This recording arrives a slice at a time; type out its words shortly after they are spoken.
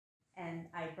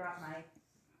I brought my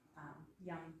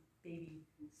young baby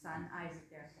son, Isaac,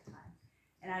 there at the time.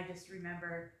 And I just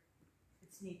remember,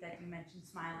 it's neat that you mentioned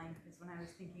smiling, because when I was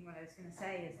thinking what I was going to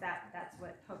say, is that's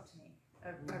what hooked me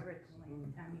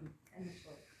originally,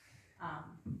 initially,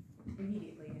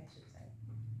 immediately, I should say.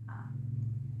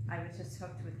 I was just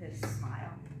hooked with his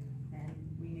smile, and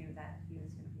we knew that he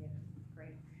was going to be a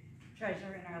great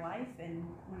treasure in our life. And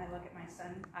when I look at my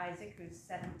son, Isaac, who's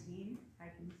 17, I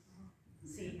can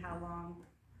see how long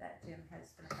that Jim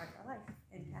has been a part of our life,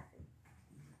 and Kathy.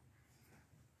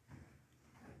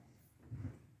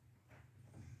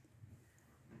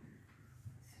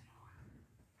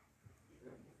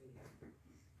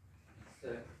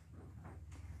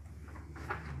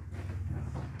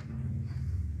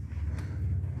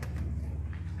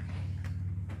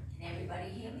 Can everybody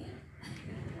hear me?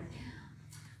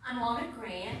 I'm Lorna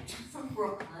Grant from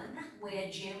Brooklyn, where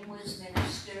Jim was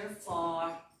minister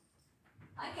for,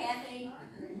 hi Kathy,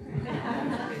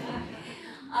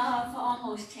 for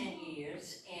almost 10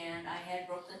 years. And I had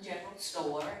Brooklyn General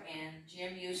Store, and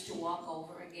Jim used to walk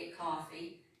over and get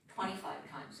coffee 25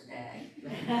 times a day.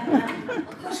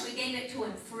 Of course, we gave it to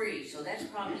him free, so that's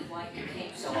probably why he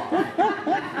came so often.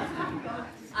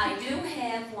 I do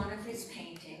have one of his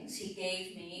paintings he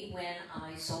gave me when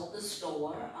I sold the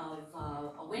store of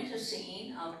a winter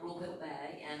scene of Bluehill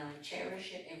Bay, and I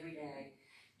cherish it every day.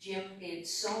 Jim did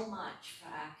so much for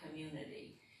our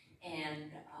community,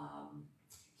 and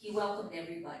he welcomed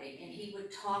everybody, and he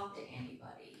would talk to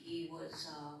anybody. He was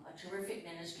a terrific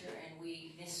minister, and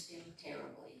we missed him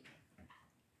terribly.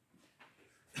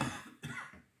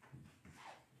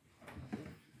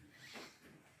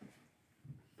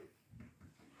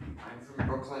 I'm from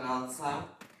Brooklyn also,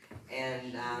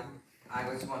 and I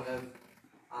was one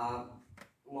of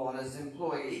Lorna's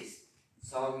employees.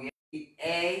 So we had the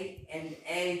A and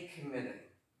A committee,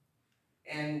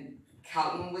 and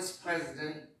Calton was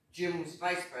president, Jim was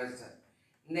vice president,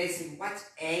 and they said, "What's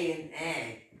A and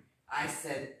A?" I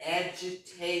said,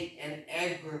 "Agitate and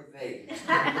aggravate,"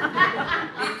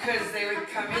 because they would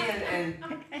come in and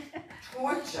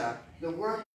torture the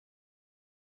work.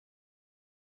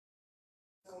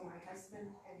 So my husband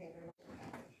and everyone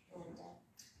and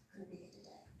couldn't be here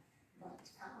today, but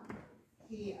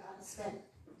he spent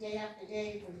day after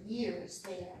day for years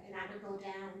there, and I would go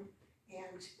down,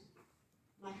 and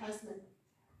my husband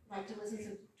liked to listen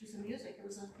to some music. It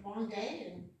was a long day,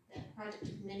 and that project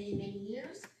took many, many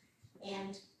years,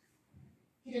 and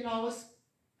he didn't always,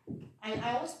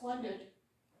 I always wondered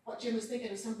what Jim was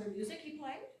thinking of some of the music he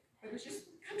played. It was just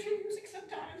country music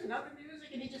sometimes and other music,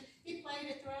 and he played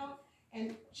it throughout.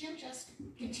 And Jim just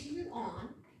continued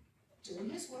on doing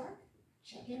his work,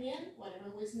 checking in, whatever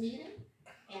was needed,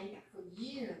 and for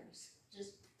years,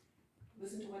 just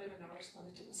listened to whatever Norris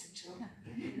wanted to listen to.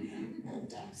 And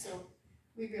so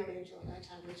we really enjoyed our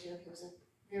time with Jim. He was a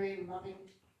very loving,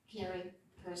 caring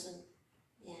person,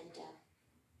 and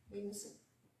we miss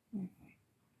him.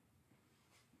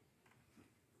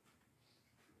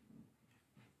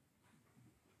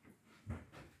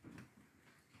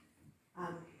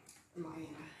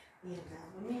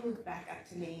 When we moved back up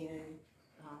to Maine in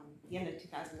the end of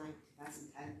 2009,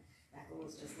 2010, Declan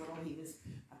was just little. He was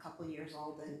a couple years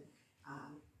old and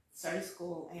started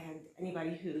school, and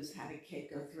anybody who's had a kid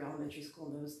go through elementary school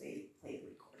knows they play the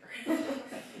recorder.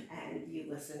 And you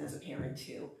listen as a parent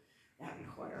to that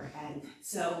recorder. And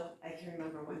so I can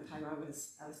remember one time I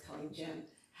was telling Jim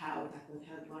how Declan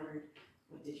had learned,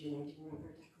 what did you name? Do you remember,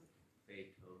 Declan?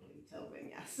 Beethoven,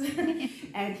 yes.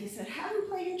 And he said, "How do you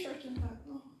play in church?" And I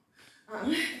thought, oh,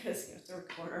 because it's a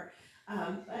recorder.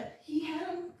 But he had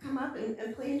him come up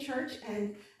and play in church,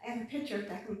 and I have a picture of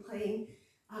Declan playing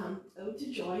Ode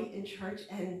to Joy in church,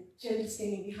 and Jim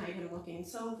standing behind him looking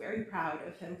so very proud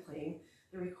of him playing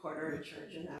the recorder in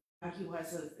church, and how he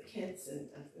was of the kids and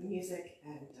of the music,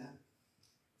 and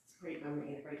it's a great memory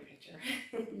and a great picture.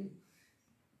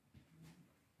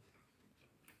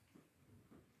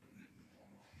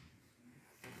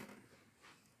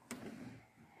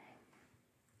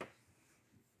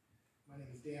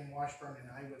 Dan Washburn, and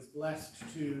I was blessed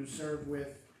to serve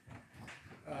with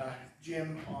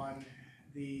Jim on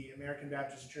the American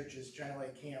Baptist Church's China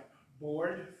Lake Camp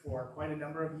board for quite a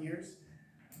number of years.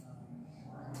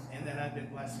 And then I've been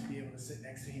blessed to be able to sit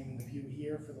next to him in the pew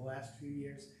here for the last few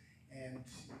years and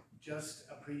just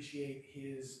appreciate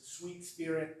his sweet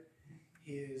spirit,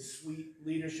 his sweet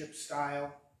leadership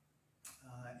style,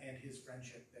 and his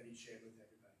friendship that he shared with everybody.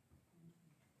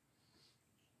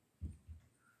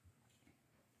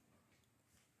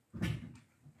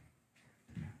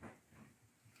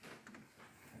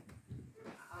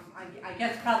 I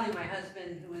guess probably my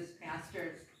husband, who was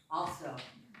pastor, also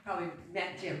probably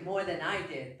met Jim more than I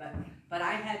did, but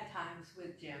I had times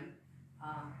with Jim,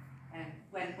 and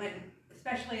when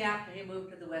especially after he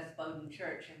moved to the West Bowdoin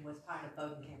Church and was part of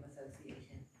Bowdoin Camp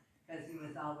Association, because he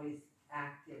was always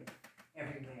active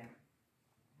everywhere.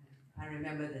 I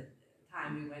remember the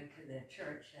time we went to the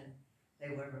church and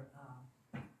they were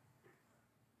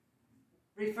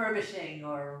refurbishing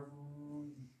or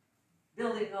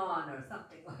building on or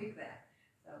something like that.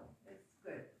 So it's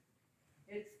good.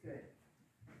 It's good.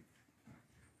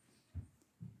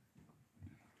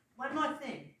 One more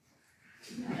thing.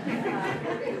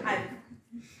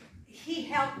 He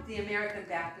helped the American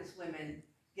Baptist women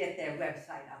get their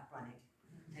website up running,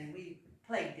 and we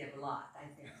plagued him a lot, I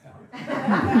think so.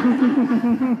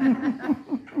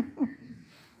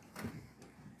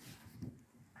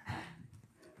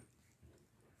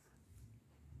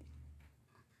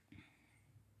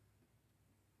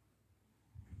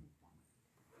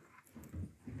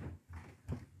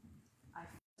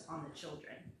 On the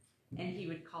children, and he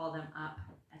would call them up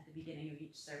at the beginning of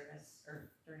each service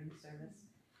or during the service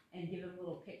and give them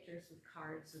little pictures with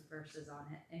cards with verses on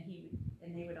it,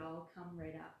 and they would all come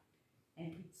right up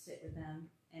and he'd sit with them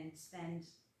and spend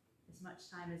as much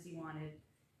time as he wanted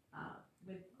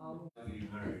with all of them.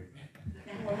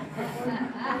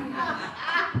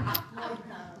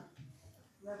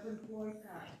 Reverend Floyd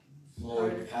Carter.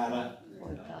 Floyd Carter.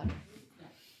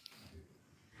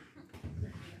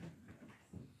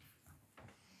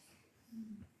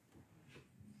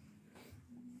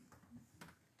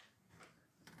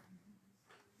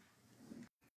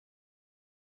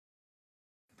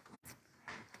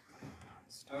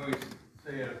 I always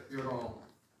say at a funeral,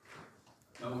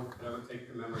 no one can ever take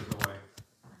the memories away.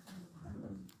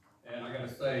 And I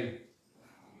gotta say,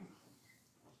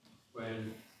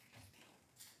 when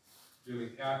Jim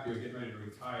and Kathy were getting ready to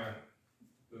retire,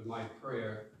 it was my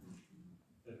prayer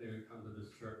that they would come to this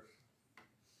church.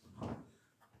 And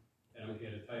I'm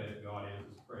here to tell you that God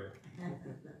answers prayer.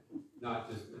 Not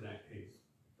just in that case,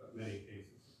 but many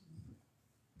cases.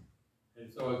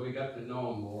 And so as we got to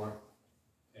know him more,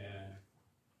 and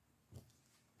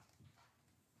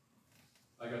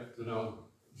I got to know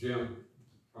Jim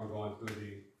from going through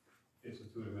the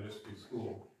Institute of Ministry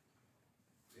School.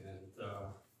 And,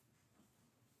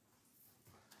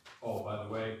 oh, by the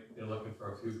way, they're looking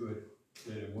for a few good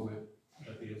men and women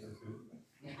at the Institute.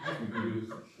 We can use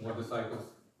more disciples.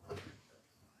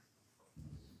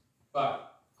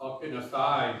 But, all kidding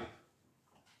aside,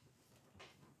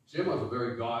 Jim was a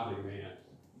very godly man.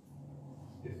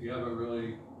 If you ever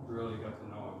really got to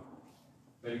know him.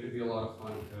 But he could be a lot of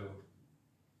fun too.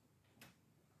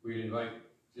 We'd invite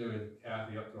Jim and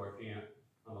Kathy up to our camp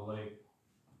on the lake.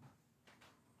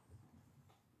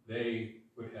 They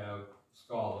would have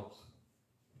scallops.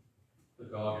 The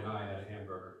dog and I had a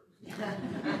hamburger.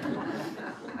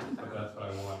 But that's what I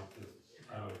wanted, because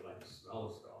I don't even like the smell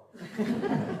of scallops.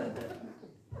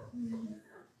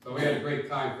 So we had a great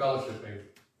time fellowshipping.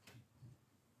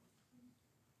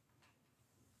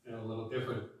 And a little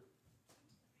different.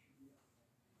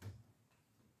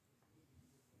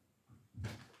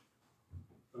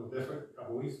 A little different, a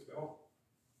couple weeks ago.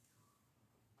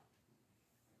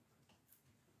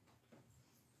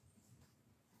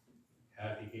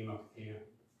 Kathy came up to camp.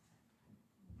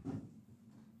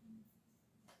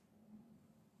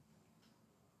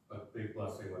 But the big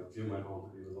blessing was Jim went home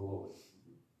to be with the Lord.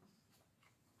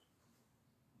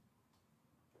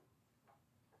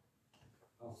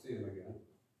 I'll see him again.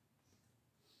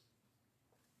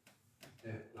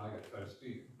 Yeah, now I gotta try to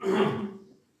speak.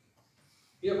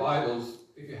 Your Bibles,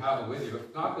 if you have them with you,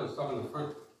 if not, there's some in the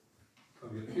front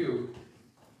of your pew.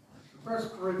 1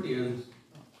 Corinthians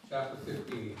chapter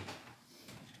 15,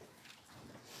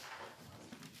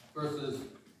 verses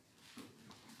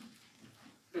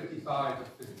 55 to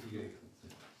 58.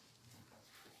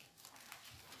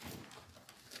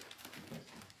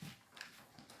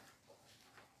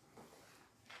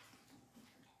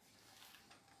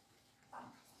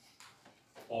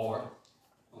 Or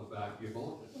on the back of your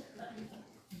bulletin.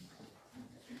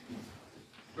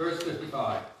 Verse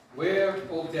 55. Where,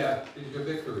 O death, is your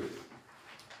victory?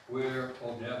 Where,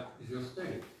 O death, is your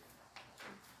sting?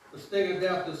 The sting of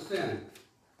death is sin,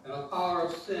 and the power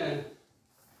of sin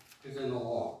is in the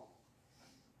law.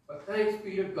 But thanks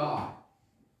be to God.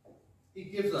 He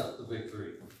gives us the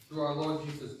victory through our Lord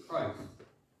Jesus Christ.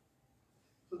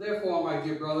 So therefore, my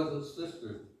dear brothers and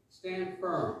sisters, stand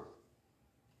firm.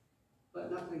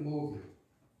 Let nothing move you.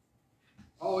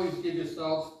 Always give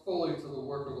yourselves fully to the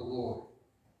work of the Lord,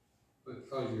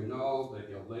 because you know that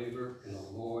your labor in the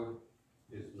Lord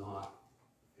is not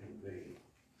in vain.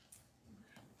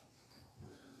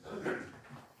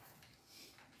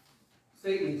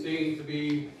 Satan seemed to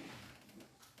be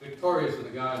victorious in the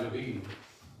Garden of Eden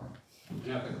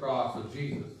and at the cross of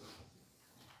Jesus.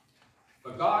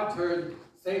 But God turned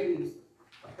Satan's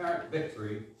apparent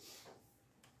victory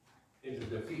into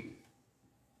defeat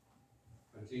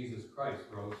when Jesus Christ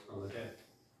rose from the dead.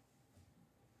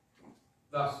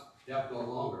 Thus, death no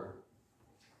longer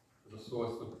is a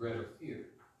source of dread or fear.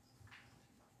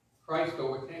 Christ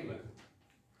overcame it,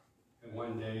 and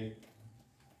one day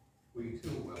we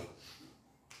too will,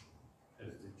 as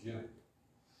did Jim.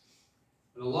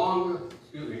 The law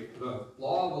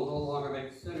will no longer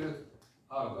make sinners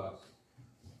out of us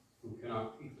who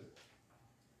cannot keep it.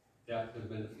 Death has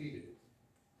been defeated,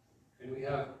 and we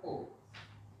have hope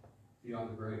beyond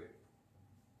the grave.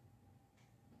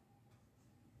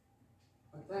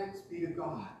 But thanks be to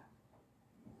God.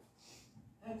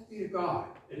 Thanks be to God.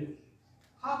 And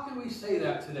how can we say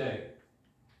that today?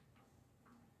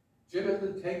 Jim has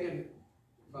been taken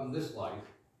from this life.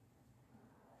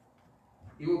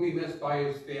 He will be missed by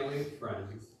his family and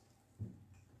friends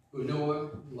who knew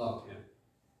him and loved him.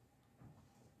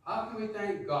 How can we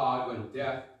thank God when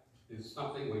death is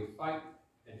something we fight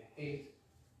and hate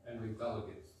and rebel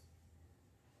against?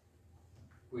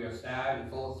 We are sad and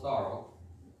full of sorrow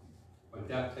when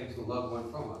death takes a loved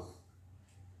one from us.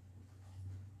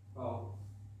 Well,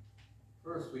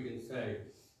 first we can say,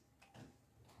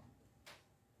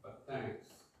 but thanks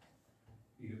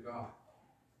be to God.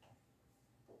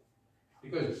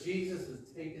 Because Jesus has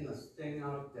taken the sting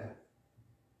out of death.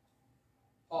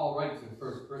 Paul writes in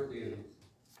 1 Corinthians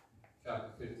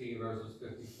chapter 15, verses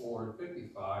 54 and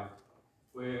 55,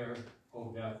 where,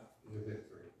 O death, is your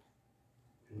victory?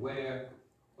 And where,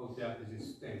 O death, is your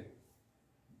sting?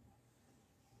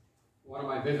 One of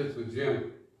my visits with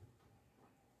Jim,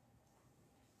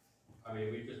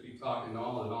 we'd just be talking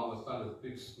normal, and all of a sudden a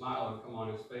big smile would come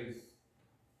on his face.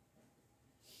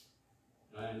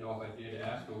 And I didn't know if I did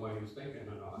ask him what he was thinking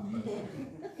or not. But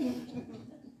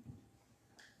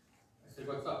I said,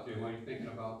 "What's up, Jim? What are you thinking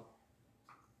about?"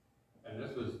 And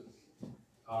this was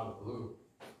out of the blue.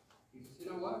 He says, "You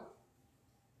know what?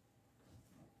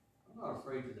 I'm not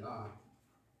afraid to die.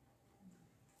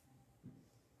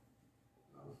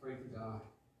 I'm not afraid to die."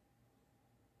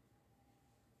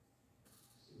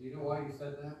 Do you know why he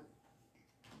said that?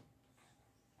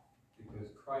 Because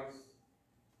Christ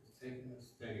has taken the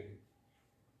sting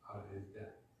out of his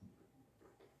death.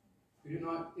 We do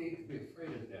not need to be afraid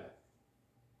of death.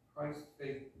 Christ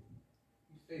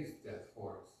faced death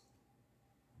for us.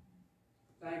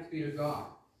 Thanks be to God.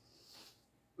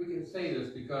 We can say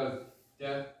this because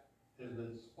death has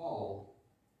been swallowed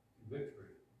in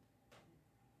victory.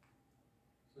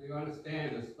 So you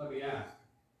understand this, let me ask,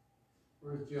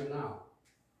 where's Jim now?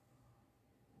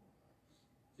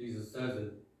 Jesus says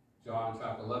in John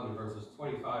chapter 11, verses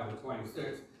 25 and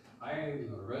 26, "I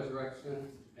am the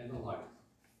resurrection and the life.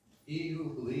 He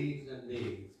who believes in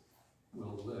me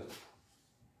will live,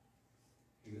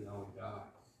 even though he dies.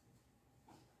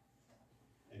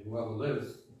 And whoever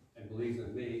lives and believes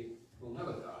in me will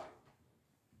never die."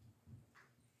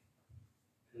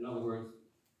 In other words,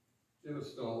 Jim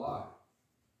is still alive.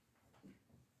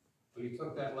 When he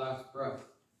took that last breath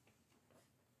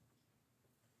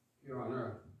here on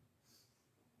earth,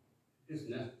 his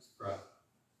next breath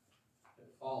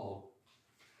that followed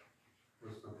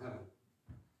was from heaven.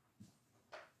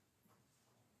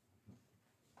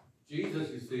 Jesus,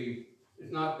 you see,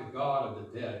 is not the God of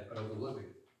the dead, but of the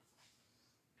living.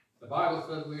 The Bible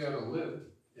says we are to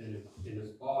live in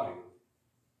this body,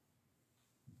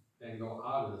 then go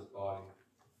out of this body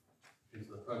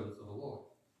into the presence of the Lord.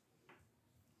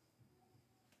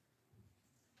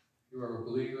 You are a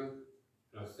believer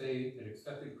and are saved and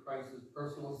accepted Christ as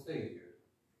personal Savior.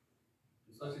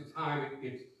 In such a time, it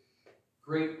gives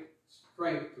great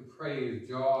strength to pray as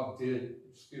Job did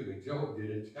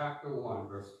in chapter 1,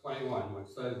 verse 21, which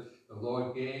says, "The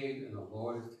Lord gave and the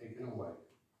Lord has taken away.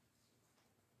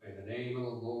 May the name of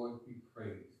the Lord be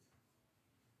praised."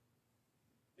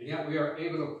 And yet we are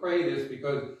able to pray this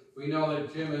because we know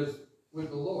that Jim is with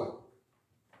the Lord.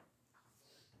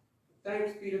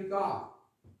 Thanks be to God.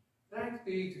 Thanks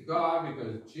be to God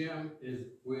because Jim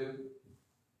is with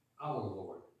our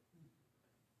Lord.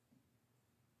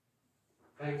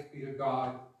 Thanks be to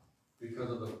God because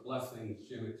of the blessings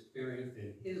Jim experienced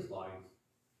in his life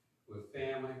with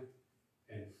family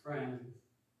and friends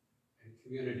and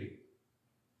community.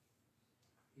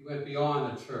 He went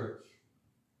beyond the church.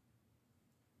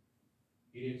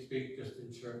 He didn't speak just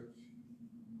in church.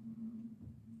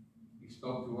 He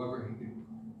spoke to whoever he could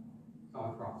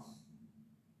come across.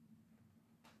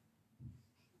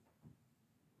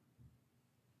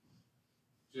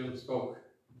 Jim spoke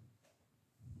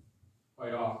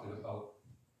quite often about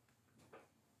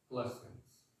blessings.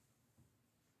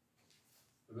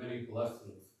 The many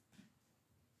blessings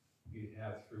he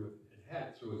had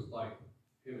through his life,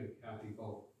 him and Kathy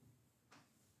both.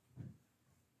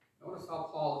 Notice how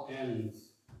Paul ends.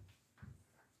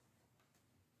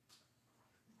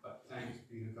 But thanks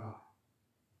be to God.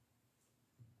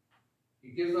 He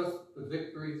gives us the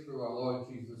victory through our Lord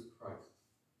Jesus Christ.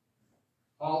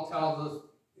 Paul tells us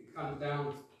it comes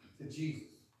down to Jesus.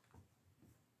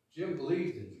 Jim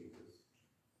believed in Jesus.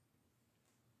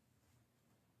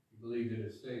 He believed in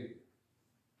his Savior.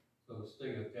 So the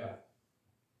sting of death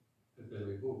has been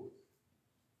removed.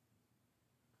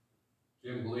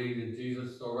 Jim believed in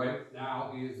Jesus, so right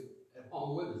now he is at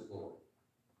home with his Lord.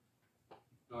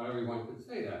 Not everyone can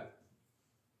say that,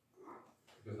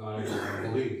 because not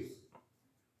everyone believes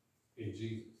in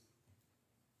Jesus.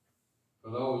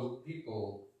 For those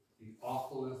people, the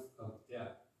awfulness of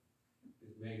death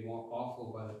is made more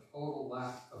awful by the total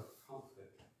lack of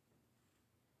comfort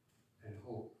and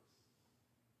hope.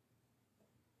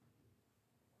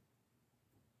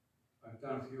 I've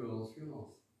done a few of those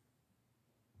funerals.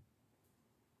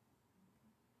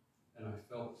 And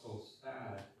I felt so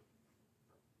sad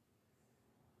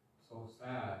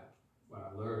when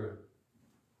I learned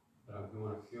that I'm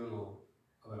doing a funeral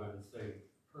of an unsaved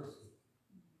person.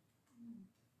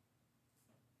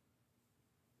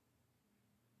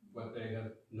 What they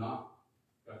have not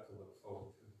got to look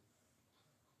forward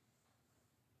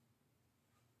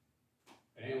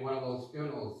to. And in one of those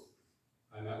funerals,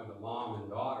 I met with a mom and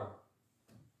daughter.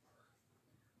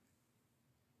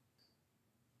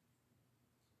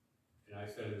 And I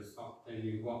said, is something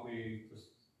you want me to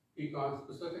speak on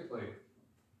specifically?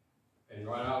 And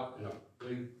right out in a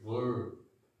big blurb.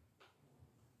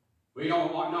 We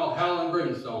don't want no hell and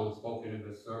brimstone spoken in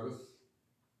this service.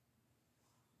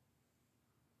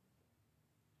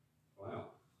 Wow.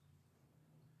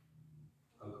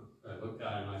 I looked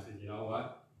at him and I said, you know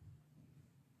what?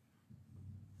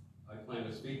 I plan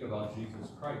to speak about Jesus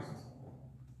Christ,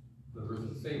 the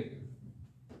risen Savior.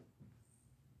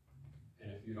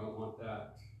 And if you don't want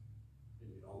that, then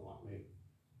you don't want me.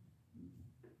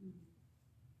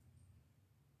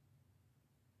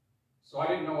 So I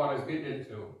didn't know what I was getting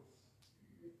into.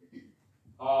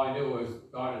 All I knew was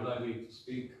God had led me to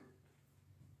speak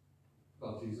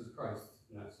about Jesus Christ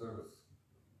in that service.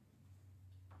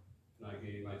 And I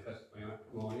gave my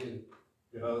testimony and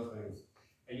did other things.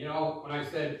 And you know, when I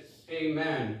said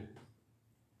amen,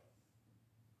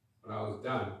 when I was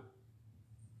done,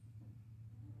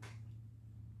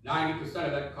 90% of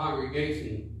that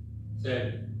congregation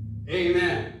said,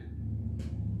 amen.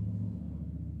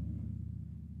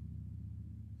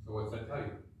 So what's that tell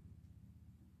you?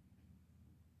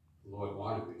 The Lord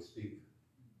wanted me to speak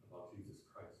about Jesus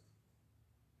Christ.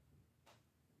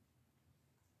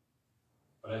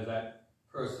 But as that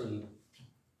person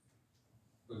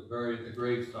was buried at the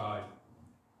graveside,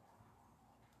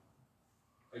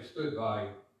 I stood by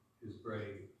his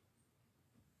grave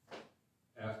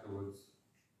afterwards,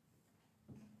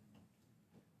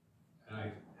 and I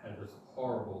had this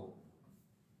horrible,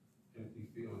 empty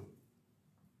feeling.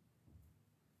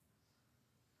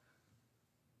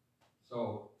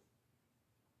 So,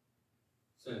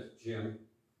 since Jim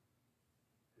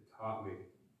had taught me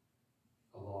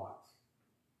a lot,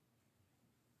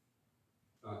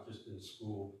 not just in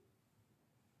school,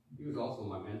 he was also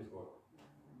my mentor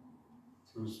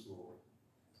through school.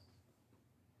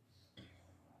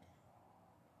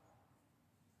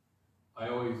 I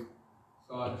always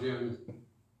saw Jim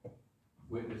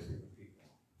witnessing people.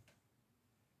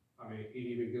 I mean, he'd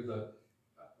even give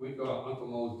we'd go to Uncle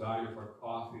Mo's diner for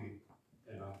coffee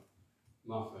and a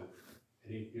muffin,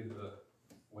 and he'd give the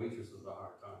waitresses a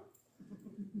hard time.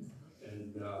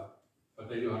 And, but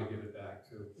they knew how to give it back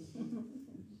too.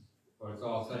 When it's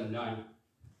all said and done,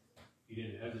 he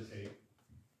didn't hesitate.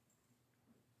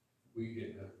 We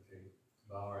didn't hesitate to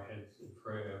bow our heads in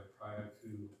prayer prior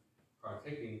to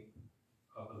partaking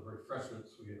of the refreshments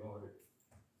we had ordered.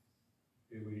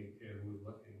 We didn't care who was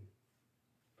looking.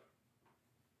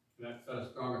 And that set a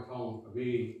stronger tone for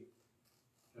me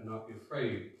to not be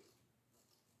afraid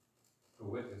to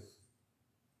witness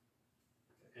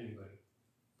to anybody,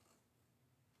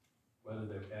 whether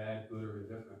they're bad, good, or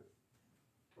indifferent.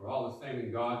 We're all the same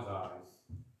in God's eyes.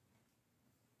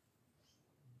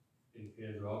 He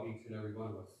cares about each and every one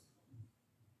of us.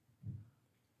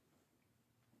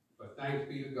 But thanks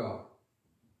be to God.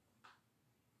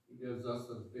 He gives us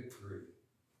a victory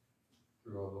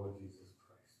through our Lord Jesus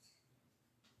Christ.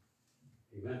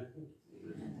 Amen.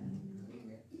 Amen.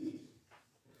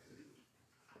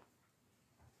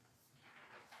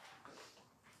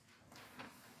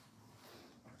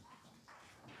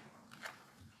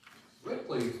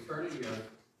 please turn in your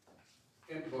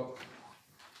hymn book,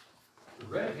 the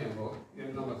red hymn book,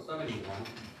 hymn number 71,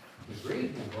 the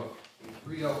green hymn book,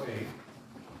 308.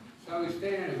 Shall we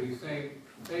stand and we sing,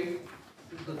 Faith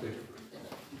is the Victory?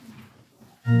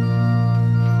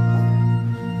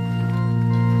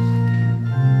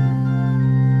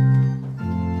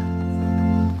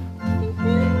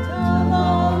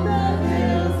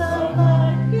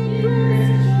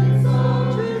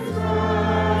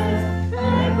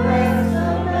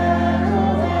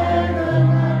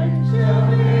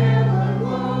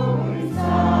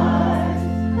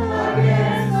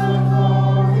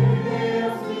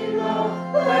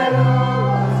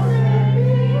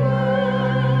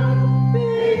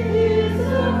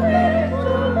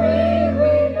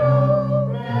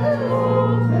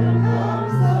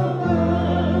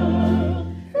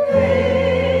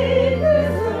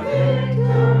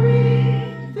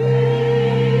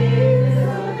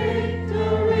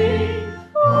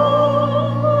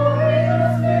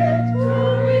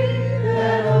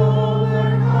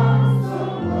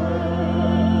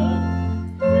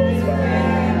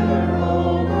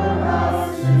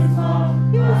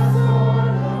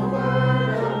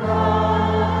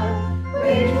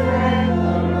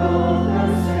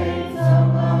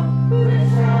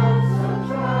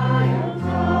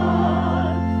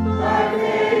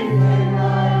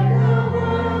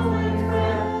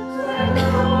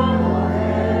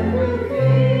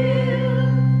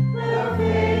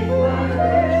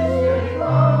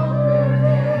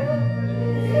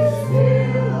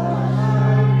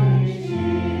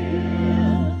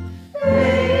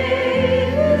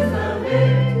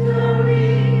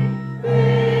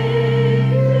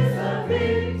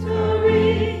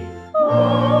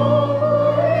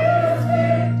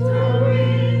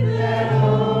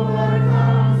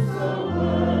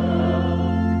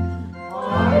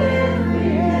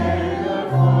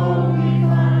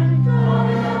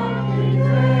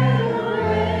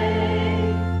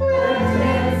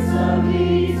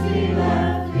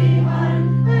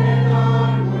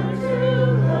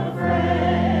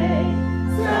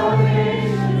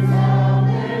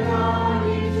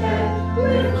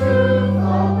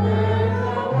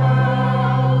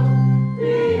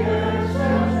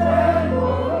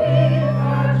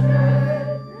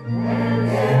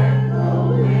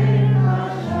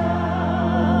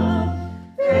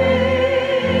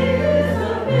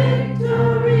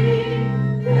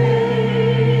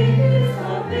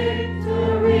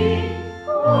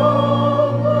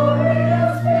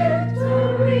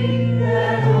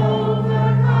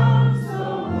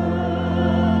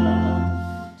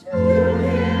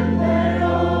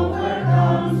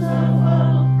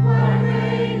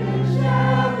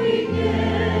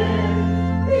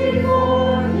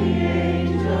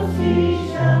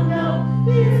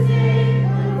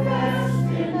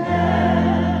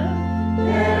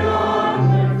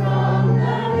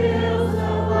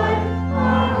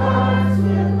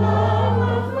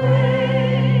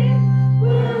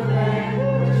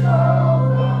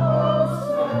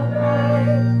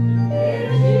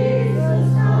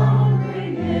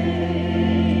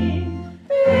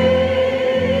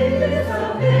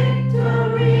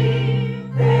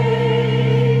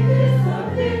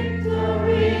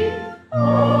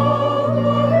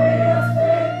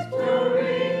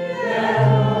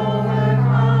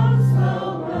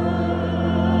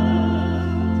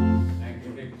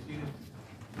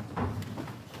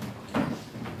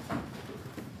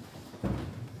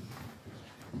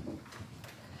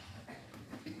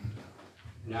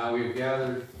 Now we have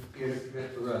gathered here to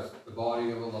commit to rest the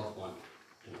body of a loved one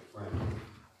and a friend.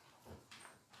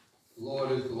 The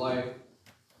Lord is the life,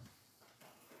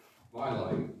 my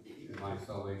life, and my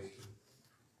salvation.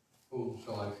 Whom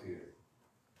shall I fear?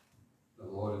 The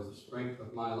Lord is the strength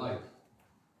of my life.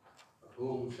 Of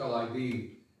whom shall I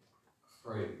be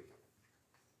afraid?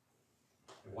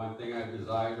 And one thing I have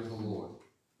desired of the Lord,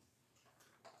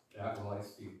 that will I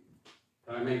seek,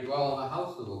 that I may dwell in the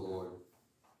house of the Lord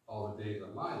all the days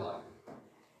of my life,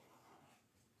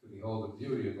 to behold the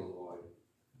beauty of the Lord,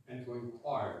 and to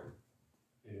inquire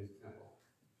in his temple.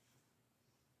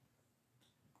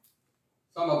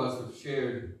 Some of us have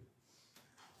shared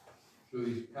through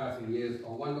these passing years a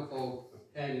wonderful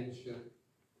companionship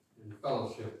and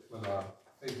fellowship with our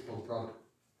faithful brother.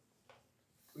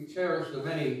 We cherish the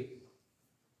many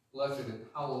blessed and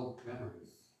hallowed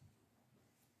memories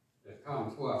that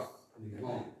come to us in these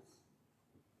moments.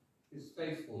 His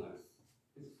faithfulness,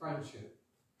 his friendship,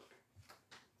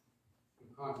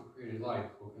 and consecrated life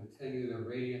will continue their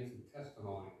radiance and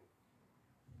testimony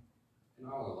in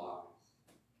our lives.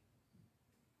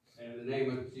 And in the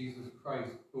name of Jesus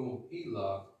Christ, whom he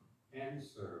loved and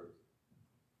served,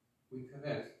 we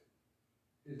commit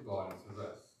his body to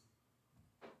rest,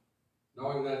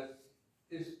 knowing that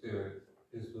his spirit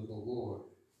is with the Lord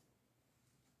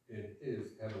in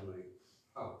his heavenly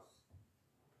house.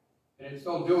 And in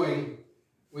so doing,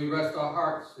 we rest our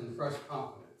hearts in fresh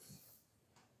confidence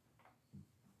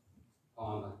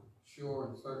on the sure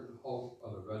and certain hope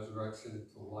of the resurrection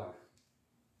to life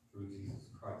through Jesus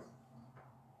Christ,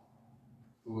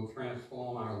 who will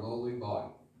transform our lowly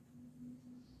body,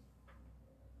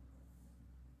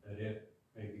 that it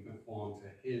may be conformed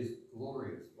to his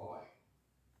glorious body,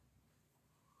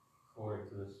 according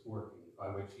to this working by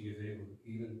which he is able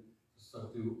even to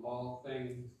subdue all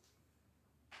things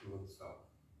to himself.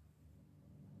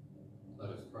 Let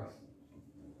us pray.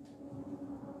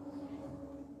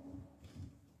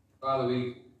 Father,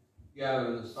 we gather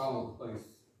in this solemn place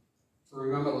to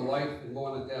remember the life and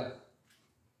mourn the death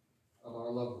of our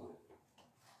loved one.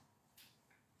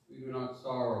 We do not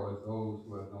sorrow as those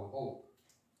who have no hope,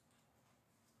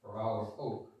 for our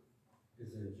hope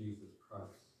is in Jesus Christ.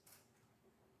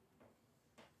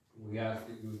 We ask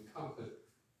that you would comfort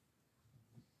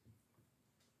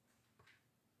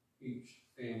each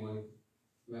family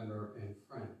member and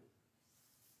friend.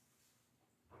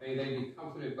 May they be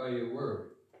comforted by your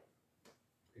word,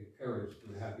 encouraged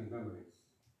through happy memories,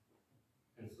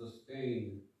 and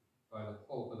sustained by the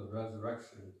hope of the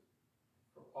resurrection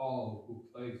for all who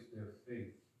place their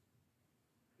faith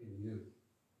in you.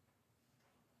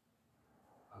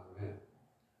 Amen.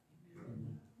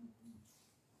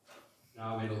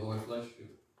 Now may the Lord bless you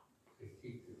and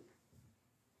keep you.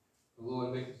 The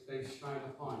Lord make his face shine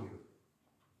upon you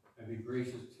and be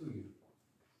gracious to you.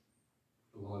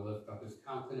 The Lord lift up his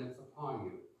countenance upon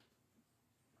you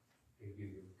and give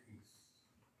you peace.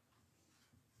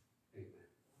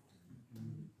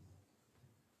 Amen.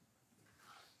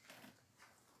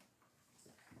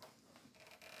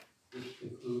 This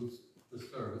concludes the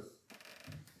service.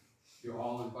 You're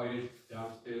all invited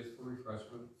downstairs for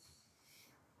refreshments.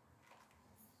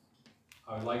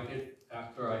 I would like it,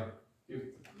 after I give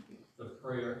the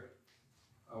prayer,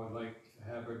 I would like to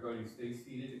have everybody stay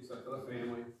seated except for the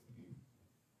family.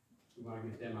 We want to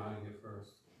get them out of here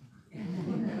first.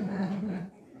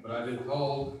 But I've been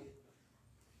told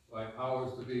by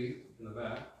powers to be in the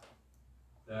back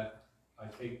that I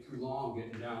take too long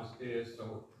getting downstairs,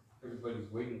 so everybody's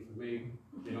waiting for me.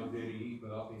 They don't dare to eat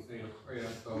without me saying a prayer,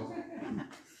 so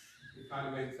it kind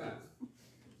of makes sense.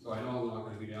 So I know I'm not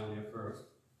going to be down there first.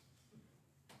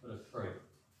 Let us pray.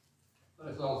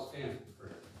 Let us all stand for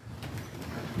prayer.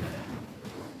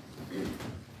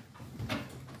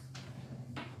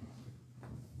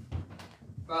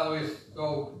 Father, we're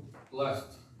so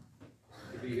blessed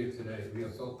to be here today. We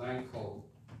are so thankful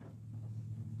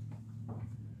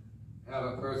to have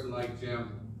a person like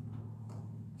Jim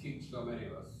teach so many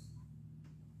of us.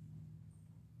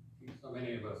 Teach so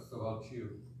many of us about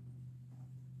you.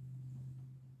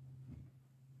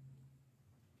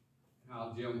 And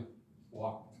how Jim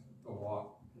walked the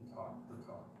walk and talked the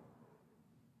talk.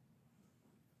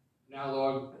 Now,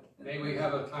 Lord, may we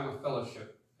have a time of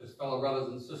fellowship as fellow brothers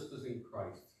and sisters in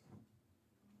Christ,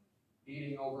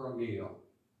 eating over a meal,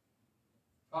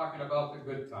 talking about the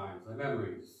good times, the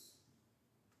memories.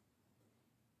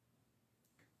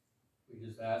 We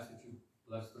just ask that you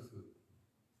bless the food.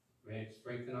 May it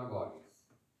strengthen our bodies,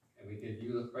 and we give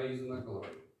you the praise and the glory.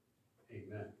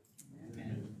 Amen.